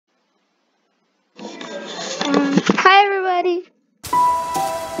Hi everybody!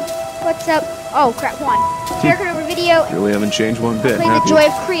 What's up? Oh crap, hold on. Character over video. Really haven't changed one bit, Play have the you? Joy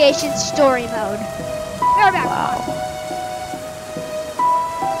of Creation story mode. We're back. Wow.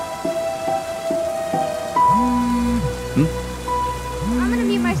 I'm gonna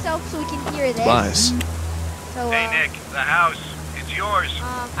mute myself so we can hear this. Tobias. So, Hey Nick, the house. It's yours.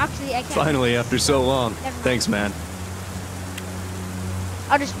 actually I can't. Finally, after so long. Never mind. Thanks, man.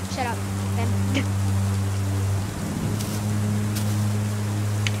 I'll just shut up then.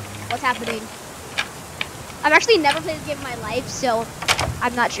 What's happening? I've actually never played this game in my life, so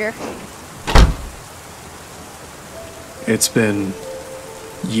I'm not sure. It's been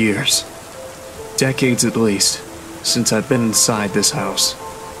years, decades at least, since I've been inside this house.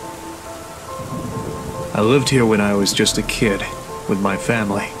 I lived here when I was just a kid with my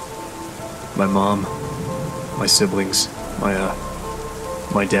family. My mom, my siblings,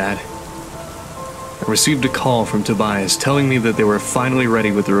 my dad. I received a call from Tobias telling me that they were finally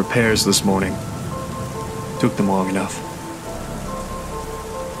ready with the repairs this morning. Took them long enough.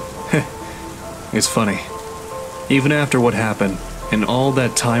 It's funny. Even after what happened, and all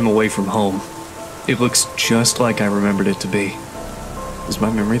that time away from home, it looks just like I remembered it to be. Is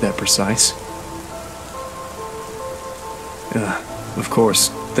my memory that precise? Of course,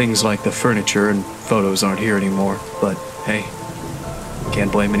 things like the furniture and photos aren't here anymore, but hey,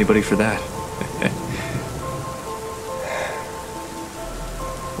 can't blame anybody for that.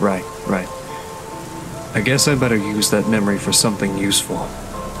 Right. I guess I better use that memory for something useful.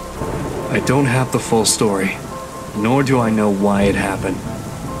 I don't have the full story, nor do I know why it happened,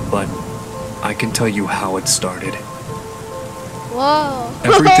 but I can tell you how it started. Whoa.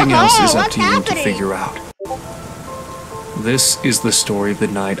 Everything else is up What's to you to happening? figure out. This is the story of the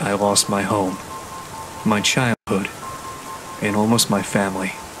night I lost my home, my childhood, and almost my family.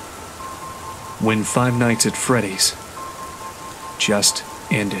 When Five Nights at Freddy's just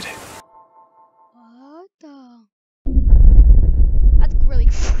ended. What the? That's really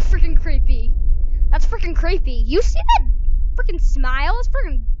freaking creepy. That's freaking creepy. You see that freaking smile? It's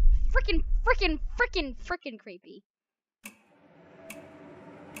freaking creepy.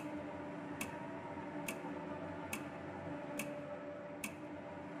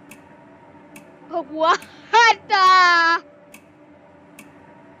 Oh, what the?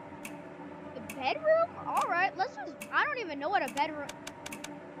 The bedroom? Alright, let's just. I don't even know what a bedroom.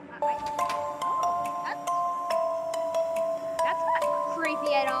 Oh, that's not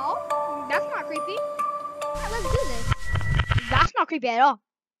creepy at all. That's not creepy. Alright, let's do this. That's not creepy at all.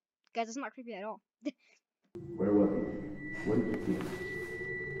 Guys, that's not creepy at all. Where was he? What did you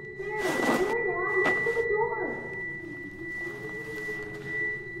do?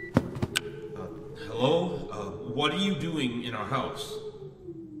 Hello? What are you doing in our house?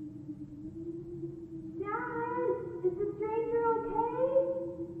 Is the stranger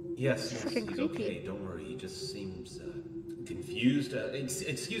okay? Yes, freaking he's creepy. okay. Don't worry. He just seems confused.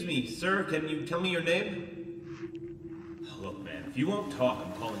 Excuse me, sir. Can you tell me your name? Look, man. If you won't talk,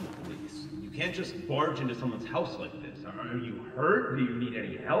 I'm calling the police. You can't just barge into someone's house like this. Are you hurt? Do you need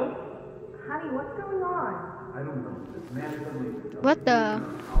any help? Honey, what's going on? I don't know. This man suddenly. What the?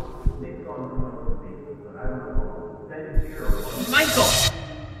 Michael.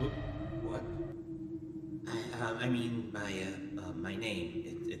 What? I mean, my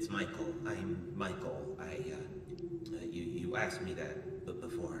name. It's Michael. I'm Michael. You asked me that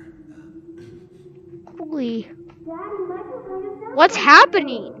before. Holy. Daddy, Michael kind of sounds What's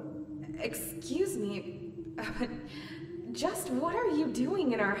happening? Excuse me, just what are you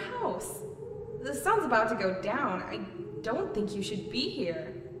doing in our house? The sun's about to go down. I don't think you should be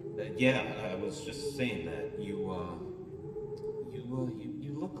here. Yeah, I was just saying that. You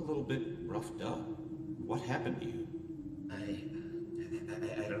look a little bit roughed up. What happened to you?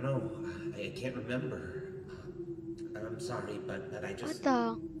 I don't know. I can't remember. I'm sorry, but I just.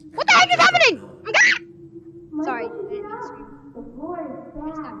 What the heck is happening? Michael, Sorry, I did didn't you mean to know? scream. The floor is I just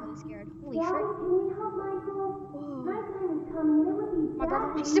got bad. really scared. Holy Daddy, frick. can we help Michael? Whoa. Nighttime is coming. It would be My brother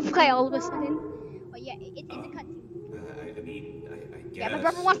bad. wants to play all of a sudden. Oh yeah, it's in the cutscene. I mean, I guess. Yeah, my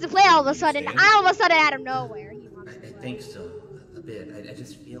brother wants to play all of a sudden. All of a sudden, out of nowhere, he wants to I play. think so. A bit. I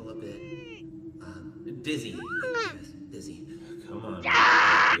just feel a bit dizzy. Yes, dizzy. Come on.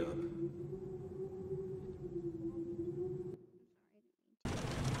 Ah! pick you up.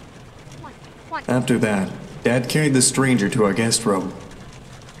 Come on. After that, Dad carried the stranger to our guest room.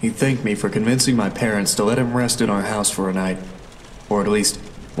 He thanked me for convincing my parents to let him rest in our house for a night. Or at least,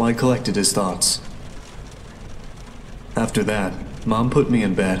 while I collected his thoughts. After that, Mom put me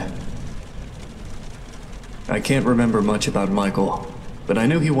in bed. I can't remember much about Michael, but I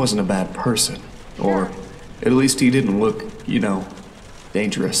knew he wasn't a bad person, or At least he didn't look,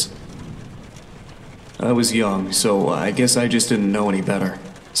 dangerous. I was young, so I guess I just didn't know any better.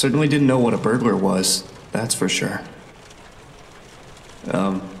 Certainly didn't know what a burglar was, that's for sure.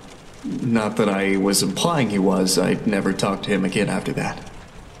 Not that I was implying he was. I'd never talked to him again after that.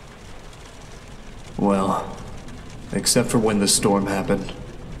 Well, except for when the storm happened.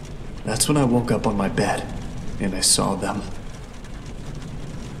 That's when I woke up on my bed, and I saw them.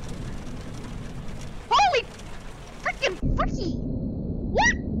 Holy freaking fricky!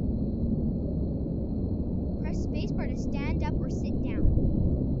 What? Press spacebar to stand up or sit down.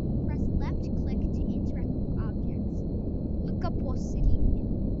 Press left click to interact with objects. Look up while sitting in.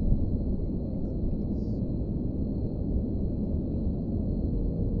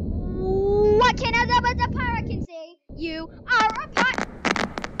 What can a pirate can say? You are a pirate.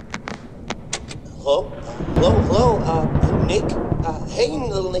 Hello, Nick? Hey,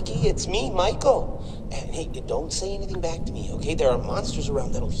 little Nicky, it's me, Michael. And hey, don't say anything back to me, okay? There are monsters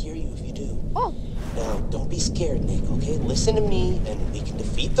around that'll hear you if you do. Oh. Now, don't be scared, Nick, okay? Listen to me, and we can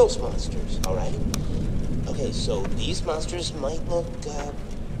defeat those monsters, all right? Okay, so these monsters might look,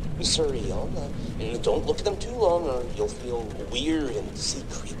 surreal. And don't look at them too long, or you'll feel weird and see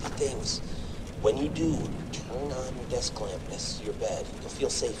creepy things. When you do, turn on your desk lamp next to your bed. You'll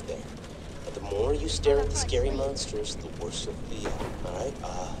feel safe there. But the more you stare at the scary monsters, the worse you'll feel. All right?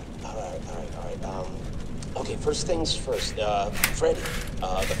 Okay, first things first. Freddy,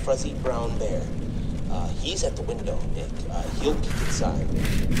 the fuzzy brown bear. He's at the window, Nick. He'll peek inside.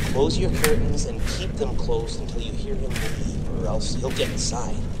 Close your curtains and keep them closed until you hear him leave, or else he'll get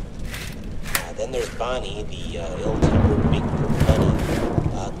inside. Then there's Bonnie, the ill-tempered big purple bunny.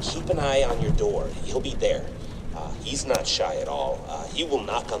 Keep an eye on your door. He'll be there. He's not shy at all. He will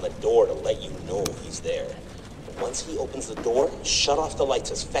knock on the door to let you know he's there. But once he opens the door, shut off the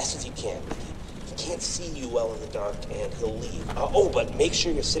lights as fast as you can. He can't see you well in the dark, and he'll leave. But make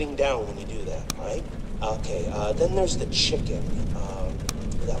sure you're sitting down when you do that, all right? Okay, then there's the chicken.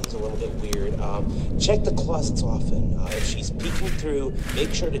 That one's a little bit weird. Check the closets often. If she's peeking through,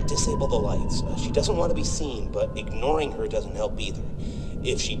 make sure to disable the lights. She doesn't want to be seen, but ignoring her doesn't help either.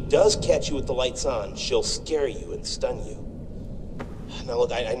 If she does catch you with the lights on, she'll scare you and stun you. Now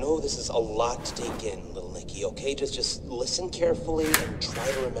look, I know this is a lot to take in, little Nicky, okay? Just listen carefully and try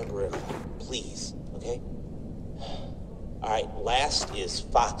to remember it all. Please, okay? Alright, last is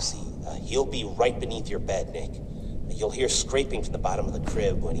Foxy. He'll be right beneath your bed, Nick. You'll hear scraping from the bottom of the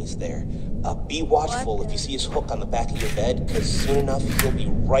crib when he's there. Be watchful if you see his hook on the back of your bed, because soon enough he'll be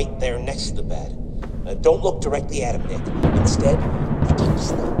right there next to the bed. Don't look directly at him, Nick. Instead, pretend to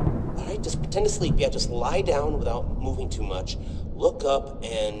sleep. Alright, just pretend to sleep. Yeah, just lie down without moving too much. Look up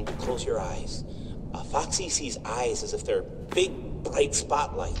and close your eyes. Foxy sees eyes as if they're big, bright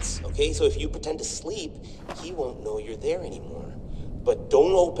spotlights, okay? So if you pretend to sleep, he won't know you're there anymore. But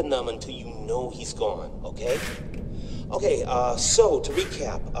don't open them until you know he's gone, okay? Okay, so to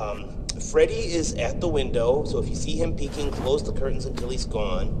recap, Freddy is at the window, so if you see him peeking, close the curtains until he's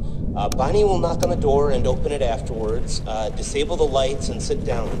gone. Bonnie will knock on the door and open it afterwards. Disable the lights and sit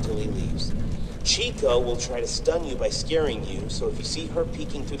down until he leaves. Chica will try to stun you by scaring you, so if you see her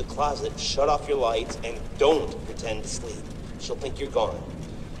peeking through the closet, shut off your lights and don't pretend to sleep. She'll think you're gone.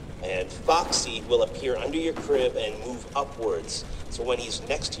 And Foxy will appear under your crib and move upwards, so when he's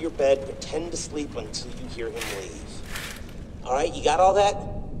next to your bed, pretend to sleep until you hear him leave. All right, you got all that?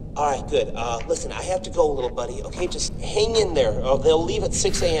 All right, good. Listen, I have to go, little buddy, okay? Just hang in there. They'll leave at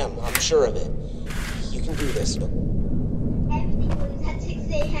 6 a.m., I'm sure of it. You can do this. Everything was at 6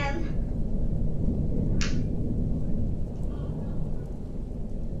 a.m.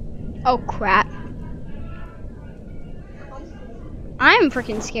 Oh crap. I'm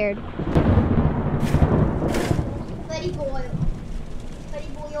freaking scared. Buddy boy. Buddy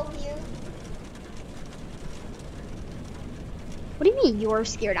boy over here. What do you mean you're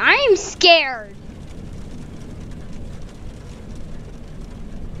scared? I'm scared.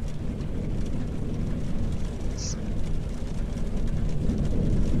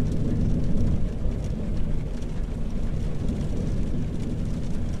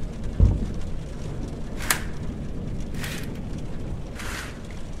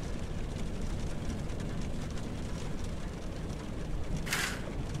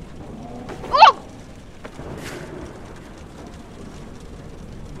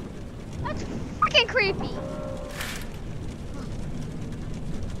 Creepy.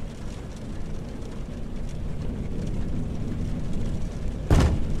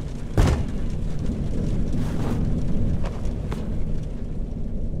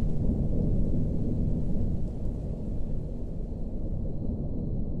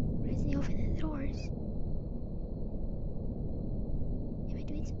 Why does he open the doors?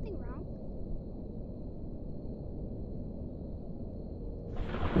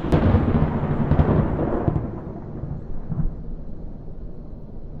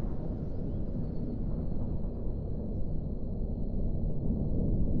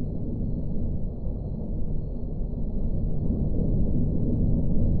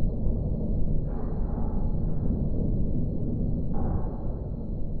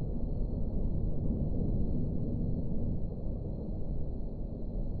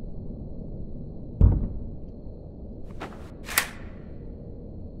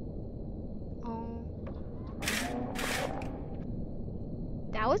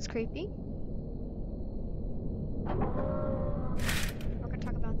 Now it's creepy. We're gonna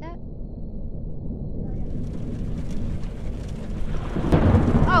talk about that.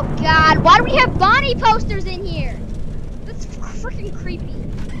 Oh God! Why do we have Bonnie posters in here? That's freaking creepy.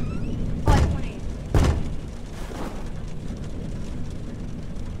 Oh, it's 1 a.m.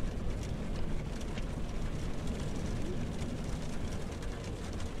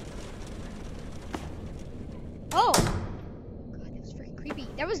 Oh. God, that was freaking creepy.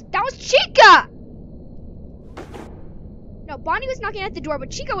 That was Chica. No, Bonnie was knocking at the door, but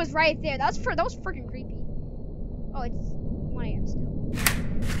Chica was right there. That was freaking creepy. Oh, it's 1 a.m. still.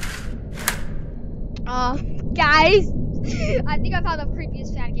 Guys, I think I found the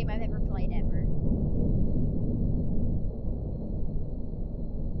creepiest fan game I've ever played ever.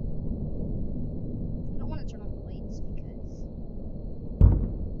 I don't want to turn on the lights because.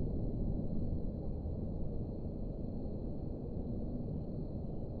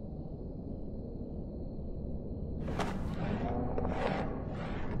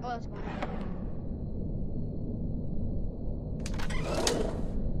 Oh, that's fine.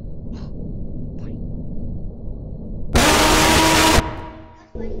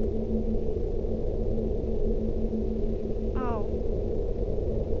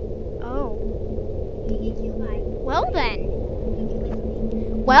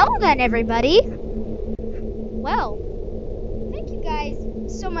 Well then, everybody. Well, thank you guys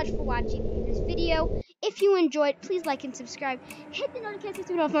so much for watching this video. If you enjoyed, please like and subscribe. Hit the notification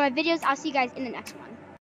to know for my videos. I'll see you guys in the next one.